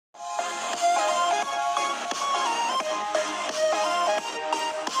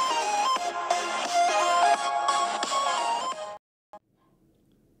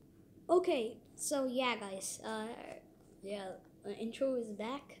So yeah, guys. Intro is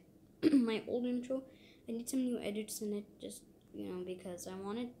back. My old intro. I need some new edits in it, just because I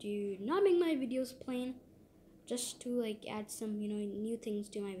wanted to not make my videos plain, just to like add some new things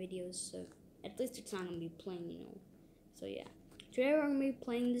to my videos. So at least it's not gonna be plain. So yeah, today we're gonna be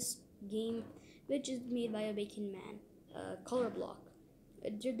playing this game, which is made by a bacon man, Color Block.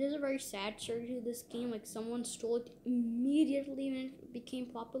 There's a very sad story to this game. Like someone stole it immediately when it became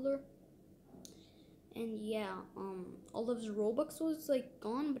popular. And yeah, all of his Robux was like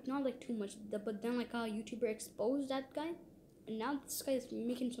gone, but not like too much. But then like a YouTuber exposed that guy, and now this guy is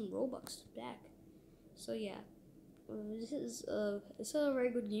making some Robux back. So yeah, this is a very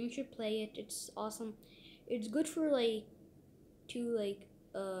good game. You should play it. It's awesome. It's good for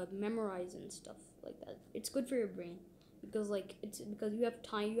memorize and stuff like that. It's good for your brain because you have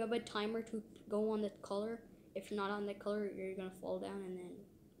time. You have a timer to go on that color. If you're not on that color, you're gonna fall down and then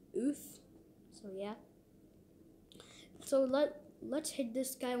oof. So yeah. So let's hit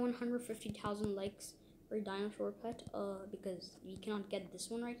this guy 150,000 likes for dinosaur pet. Because we cannot get this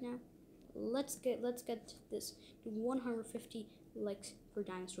one right now. Let's get this to 150 likes for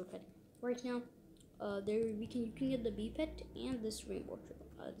dinosaur pet right now. You can get the bee pet and this rainbow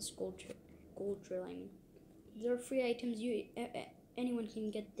trail, this gold trail. I mean, they're free items. Anyone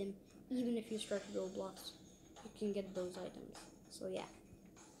can get them, even if you start Roblox. You can get those items. So yeah.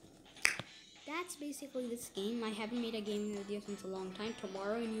 That's basically this game. I haven't made a gaming video since a long time.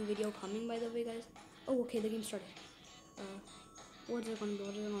 Tomorrow, a new video coming, by the way, guys. Oh, okay, the game started. What is it gonna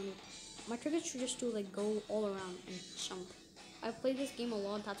do? My trick is just to like go all around and jump. I've played this game a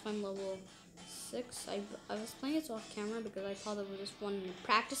lot. That's why I'm level 6. I was playing it off camera because I thought it was just fun to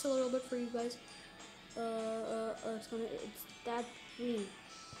practice a little bit for you guys. It's that green.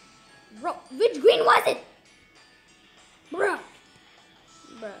 Bro, which green was it? Bruh.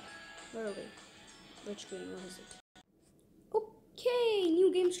 Literally. Which green was it? Okay, new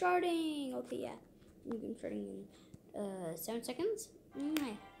game starting. Okay, yeah. New game starting in 7 seconds.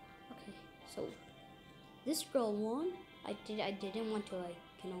 Okay, so this girl won. I didn't want to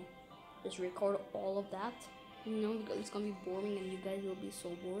just record all of that. Because it's gonna be boring and you guys will be so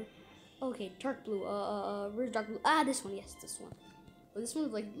bored. Okay, dark blue. Where's dark blue? Ah, this one. Yes, this one. But this one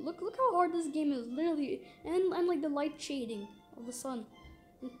is like, look how hard this game is. Literally, and like the light shading of the sun.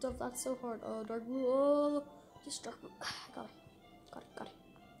 Stuff, that's so hard. Dark blue. Oh, just dark blue. Got it. Can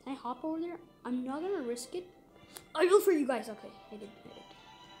I hop over there? I'm not gonna risk it. I will for you guys. Okay, I did.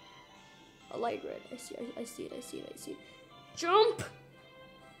 A light red. I see it. Jump!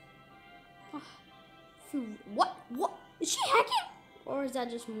 What? Is she hacking? Or is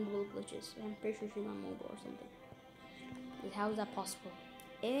that just mobile glitches? I'm pretty sure she's on mobile or something. How is that possible?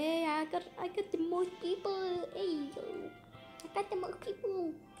 Hey, I got the most people. Hey, I got the most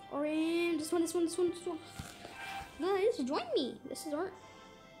people. Orange. This one. No, just join me. This is art.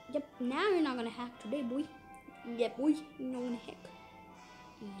 Yep. Now you're not gonna hack today, boy. Yeah, boy. You're not gonna hack.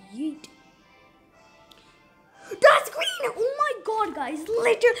 Yeet. That's green. Oh my god, guys.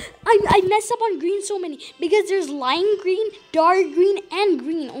 Literally, I mess up on green so many because there's lime green, dark green, and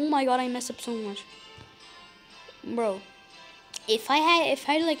green. Oh my god, I mess up so much, bro. If I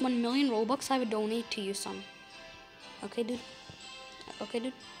had like 1 million Robux, I would donate to you some. Okay, dude.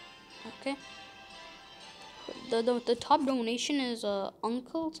 Okay. The top donation is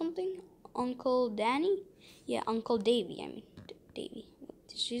Uncle something. Uncle Danny. Yeah, Uncle Davey. I mean Davey.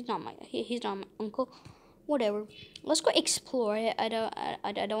 He's not my uncle. Whatever. Let's go explore. I don't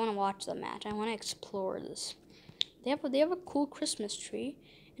want to watch the match. I want to explore this. They have a cool Christmas tree.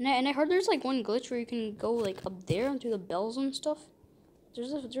 And I heard there's like one glitch where you can go like up there and through the bells and stuff.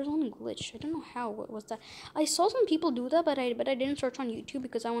 There's one glitch. I don't know how. What was that? I saw some people do that, but I didn't search on YouTube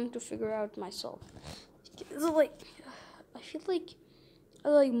because I wanted to figure out myself. So, like, I feel like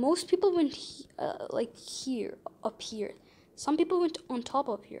most people went up here. Some people went on top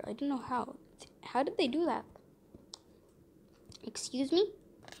of here. I don't know how. How did they do that? Excuse me?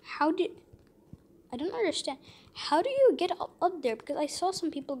 I don't understand. How do you get up there? Because I saw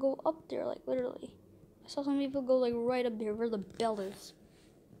some people go up there, like, literally. I saw some people go, like, right up there where the bell is.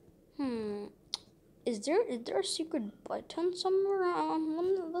 Is there a secret button somewhere?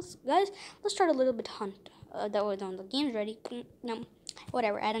 Guys, let's start a little bit hunt. That was on the game's ready. No,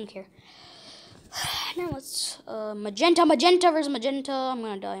 whatever, I don't care. Now let's, magenta versus magenta. I'm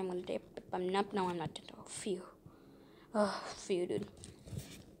gonna die. I'm not dead. Oh, phew. Phew, dude.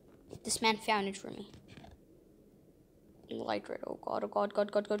 This man found it for me. Light red. Oh god. Oh god,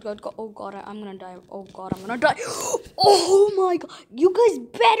 I'm gonna die. Oh god, I'm gonna die. Oh my god. You guys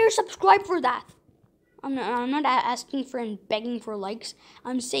better subscribe for that. I'm not asking for and begging for likes.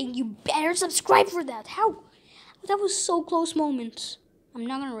 I'm saying you better subscribe for that. How? That was so close moments. I'm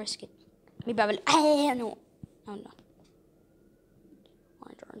not gonna risk it. Maybe I will. No. No, no.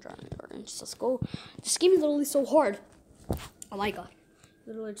 Orange. Let's go. This game is literally so hard. Oh my god.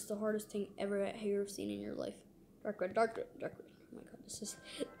 Literally, it's the hardest thing ever you've seen in your life. Dark red. Oh my god, this is.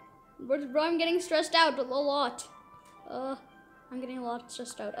 Bro, I'm getting stressed out a lot. I'm getting a lot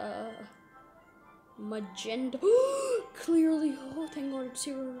stressed out. Magenta. Clearly. Oh, thank god, it's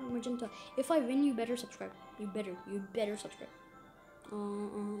here. Magenta. If I win, you better subscribe. You better subscribe.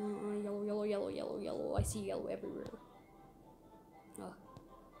 Yellow. I see yellow everywhere.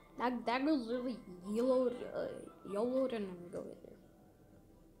 That girl's literally yellowed and go there.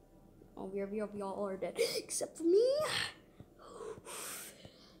 Oh, we all are dead except for me.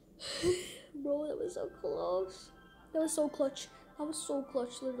 Bro, that was so close. That was so clutch.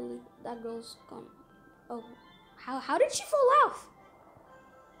 Literally. That girl's gone. Oh, how did she fall off?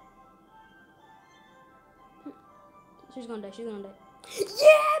 She's gonna die.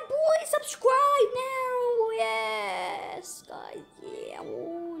 Yeah, boy, subscribe now. Yes, guys. Yeah,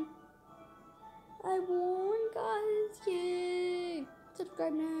 I won, guys. Yay.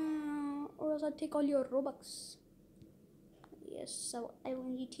 Subscribe now, or else I'll take all your Robux. Yes, so I will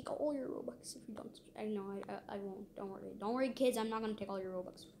need to take all your Robux if you don't. I know, I won't. Don't worry, kids. I'm not gonna take all your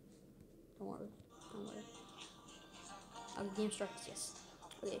Robux. Don't worry. Okay, game starts. Yes.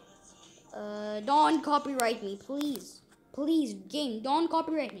 Okay. Don't copyright me, please. Please, game, don't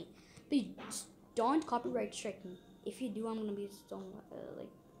copyright me. Please, don't copyright strike me. If you do, I'm gonna be so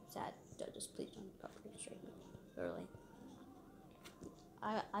sad. Just please don't copyright strike me. Literally.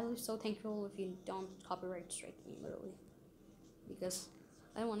 I was so thankful if you don't copyright strike me, literally. Because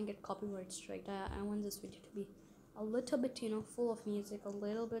I don't want to get copyright strike. I want this video to be a little bit, full of music, a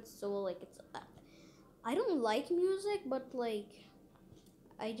little bit. So like it's, I don't like music, but like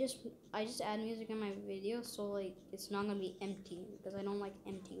I just add music in my videos, so like it's not gonna be empty because I don't like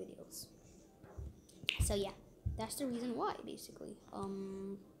empty videos. So yeah, that's the reason why basically.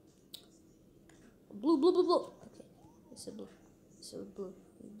 Blue. Okay, it's a blue.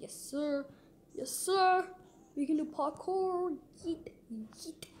 Yes sir. We can do parkour. Yeet.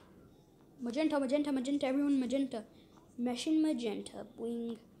 Magenta. Everyone magenta. Machine magenta.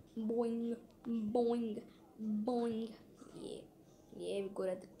 Boing. Yeah, we're good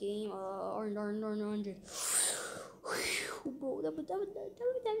at the game. Orange. Bro, that was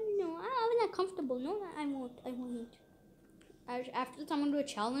I'm not comfortable. No, I won't. After this, I'm gonna do a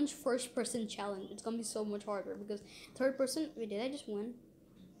challenge, first person challenge. It's gonna be so much harder because third person. Wait, did I just win?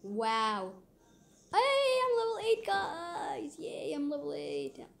 Wow. Hey, I'm level 8, guys. Yay, I'm level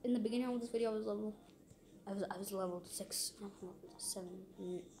 8. In the beginning of this video, I was level 6, no, 7.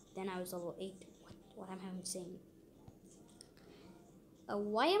 Then I was level 8. What am I saying?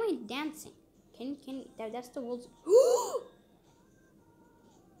 Why am I dancing? That's the world's.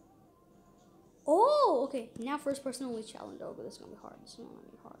 Oh, okay. Now first person only challenge. Oh, but this is gonna be hard.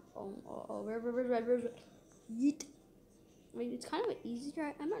 Oh, where's yeet. Wait, it's kind of an easy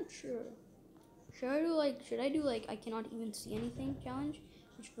try. I'm not sure. Should I do like I cannot even see anything challenge,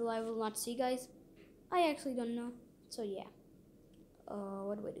 which I will not see, guys. I actually don't know. So yeah.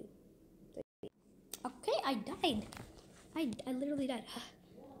 What do I do? Okay, I died. I literally died.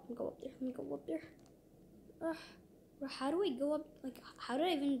 Let me go up there. How do I go up? Like, how did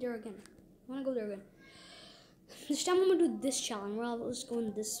I even there again? I wanna go there again. This time I'm gonna do this challenge. Well, I'll just go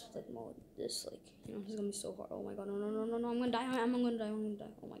in this mode. This this is gonna be so hard. Oh my god, no! I'm gonna die.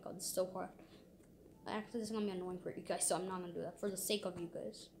 Oh my god, this is so hard. Actually, this is gonna be annoying for you guys, so I'm not gonna do that for the sake of you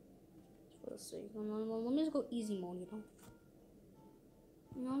guys. For the sake. Let me just go easy mode.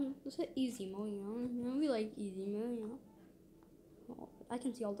 Let's hit easy mode. We like easy mode. Oh, I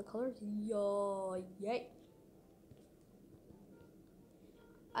can see all the colors. Yay!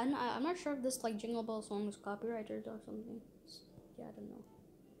 I'm not sure if this Jingle Bell song is copyrighted or something. Yeah, I don't know.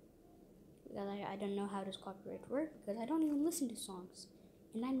 Because I don't know how does copyright work because I don't even listen to songs,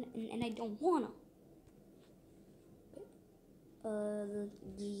 and I don't wanna.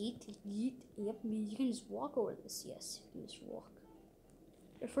 Yeet. Yep, you can just walk over this. Yes, you can just walk.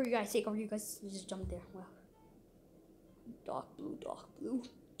 For you guys' sake, you guys just jump there. Wow. Dark blue.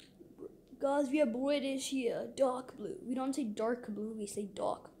 Guys, we are British here. Dark blue. We don't say dark blue, we say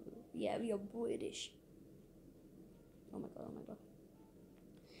dark blue. Yeah, we are British. Oh my god.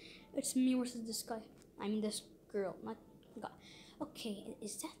 It's me versus this guy. I mean this girl, not God. Okay,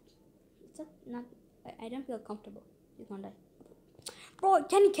 is that not? I don't feel comfortable. He's gonna die. Bro,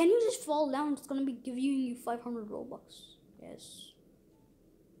 can you just fall down? It's gonna be giving you 500 Robux. Yes.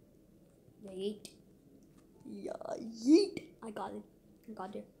 Yeet. Yeah, yeet. I got it. I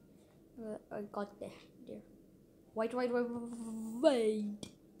got there. I got there. There. White.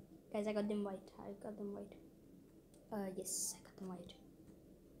 Guys, I got them white. Yes, I got them white.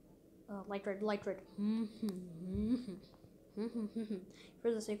 Light red.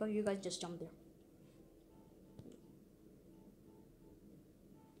 For the sake of you guys, just jump there.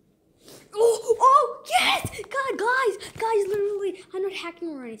 Oh, yes! God, guys, literally, I'm not hacking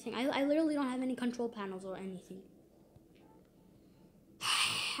or anything. I literally don't have any control panels or anything.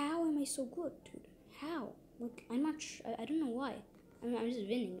 How am I so good, dude? How? Like, I'm not I don't know why. I'm just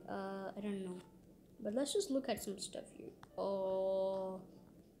winning. I don't know. But let's just look at some stuff here. Oh,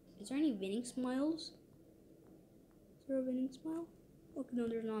 is there any winning smiles? Is there a winning smile? Okay, no,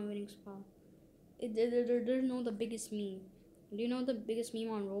 there's not a winning smile. There's no the biggest meme. Do you know the biggest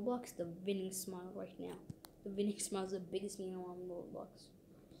meme on Roblox? The winning smile right now. The winning smile is the biggest meme on Roblox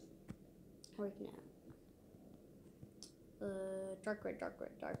right now. Dark red.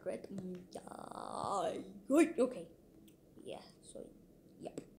 Yeah. Okay. Yeah. So,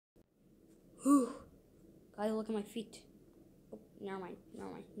 yeah. Whew. Guys, look at my feet. Oh, never mind.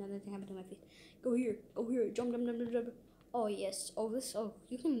 Nothing happened to my feet. Go here. Jump. Oh yes. Oh this. Oh,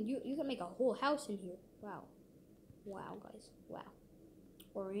 you can make a whole house in here. Wow, guys. Wow.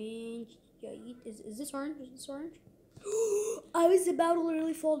 Orange. Yeah. Is this orange? I was about to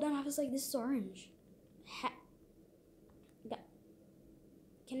literally fall down. I was like, this is orange.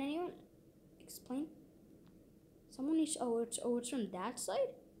 Can anyone explain? Someone needs. Oh, it's from that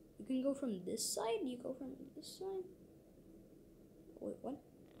side. You can go from this side. You go from this side. Wait,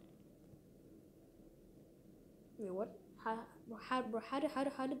 what? How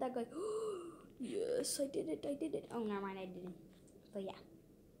did that guy? Yes, I did it. Oh, never mind, I didn't. But yeah.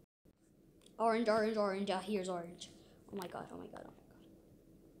 Orange. Here's orange. Oh my god.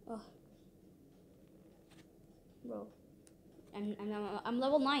 Oh, bro. I'm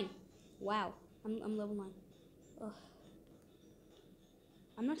level 9. Wow. I'm level 9. Ugh.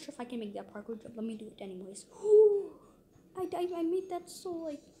 I'm not sure if I can make that parkour jump. Let me do it anyways. I made that so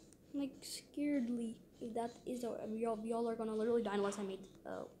like scaredly. If that is we all are gonna literally die unless I made.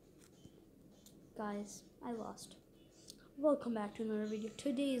 Oh, guys, I lost. Welcome back to another video.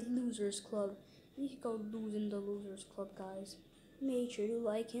 Today is Losers Club. You can go lose in the Losers Club, guys. Make sure to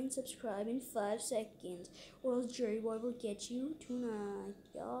like and subscribe in 5 seconds, or else Jerry Boy will get you tonight.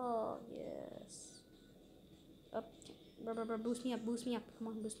 Oh, yes. Up. Boost me up. Come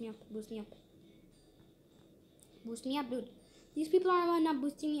on, boost me up. Boost me up, dude. These people are not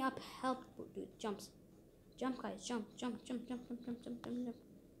boosting me up. Help, dude. Jump, guys. Jump.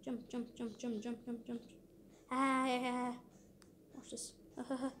 Ah. Watch this.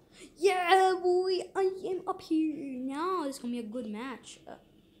 Yeah, boy. I am up here. Now it's gonna be a good match.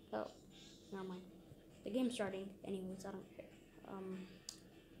 Oh, never mind. The game's starting. Anyways, I don't care.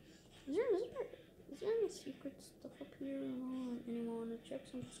 Is there any secret stuff up here? Anyone wanna check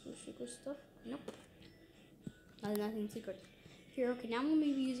some secret stuff? Nope. Nothing secret. Here, okay. Now I'm gonna be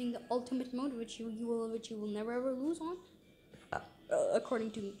using the ultimate mode, which you will never ever lose on.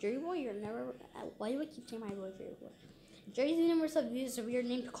 According to Jerry Boy, you're never. Why do I keep saying my boy Jerry Boy? Jerry's the universe is a weird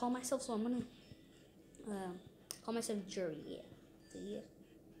name to call myself, so I'm gonna call myself Jerry. Yeah.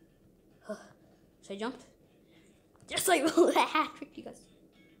 So I jumped. Just like hat trick, you guys.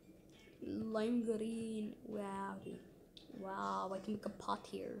 Lime green. Wow, dude. Wow, I can make a pot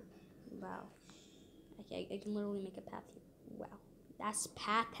here. Wow. I can literally make a path here. Wow. That's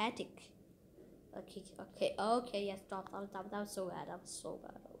pathetic. Okay, yes, stop. That was so bad. Oh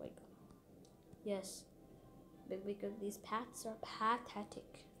my god. Yes. Because these paths are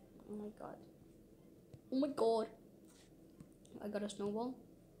pathetic. Oh my god. I got a snowball.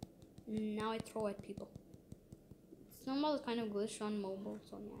 Now I throw at people. Snowball is kind of glitched on mobile,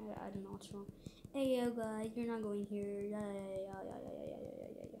 so yeah, I don't know what's wrong. Hey, yo, guys, you're not going here. Yeah.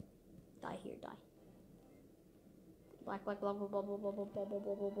 Die here, die. Black.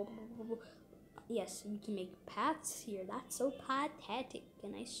 Yes, we can make paths here. That's so pathetic.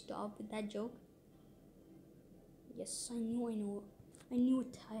 Can I stop with that joke? Yes, I knew it.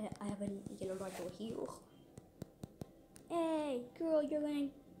 I have a yellow dot over here. Hey, girl, you're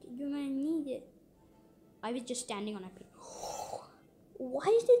gonna need it. I was just standing on a pin. Why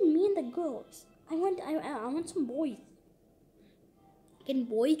is it me and the girls? I want some boys. Can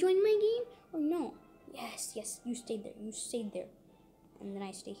boys join my game or no? Yes. You stay there. And then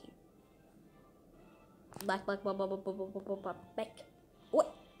I stay here. Black.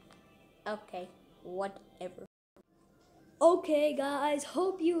 What? Okay, whatever. Okay, guys,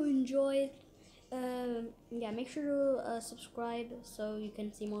 hope you enjoyed. Yeah, make sure to subscribe so you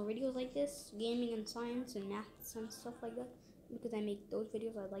can see more videos like this, gaming and science and maths and stuff like that, because I make those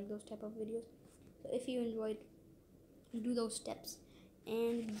videos. I like those type of videos. So if you enjoyed, do those steps.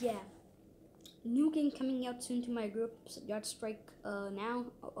 And yeah, new game coming out soon to my group, Yacht Strike. Now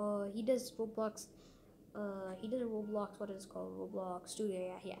he does Roblox. He did a Roblox, what is it called, Roblox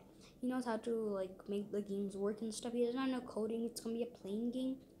Studio. Yeah, he knows how to like make the games work and stuff. He does not know coding. It's gonna be a playing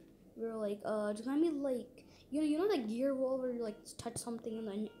game. We're like it's gonna be like, you know the gear wall where you like touch something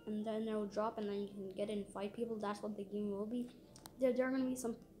and then it'll drop and then you can get in 5 people. That's what the game will be. There are gonna be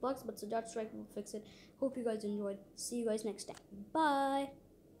some bugs, but Yacht Strike will fix it. Hope you guys enjoyed. See you guys next time. Bye.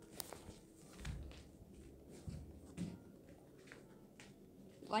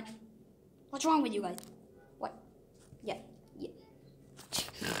 What? What's wrong with you guys? What? Yeah.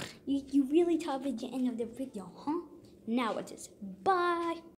 You really thought it was the end of the video, huh? Now it is. Bye.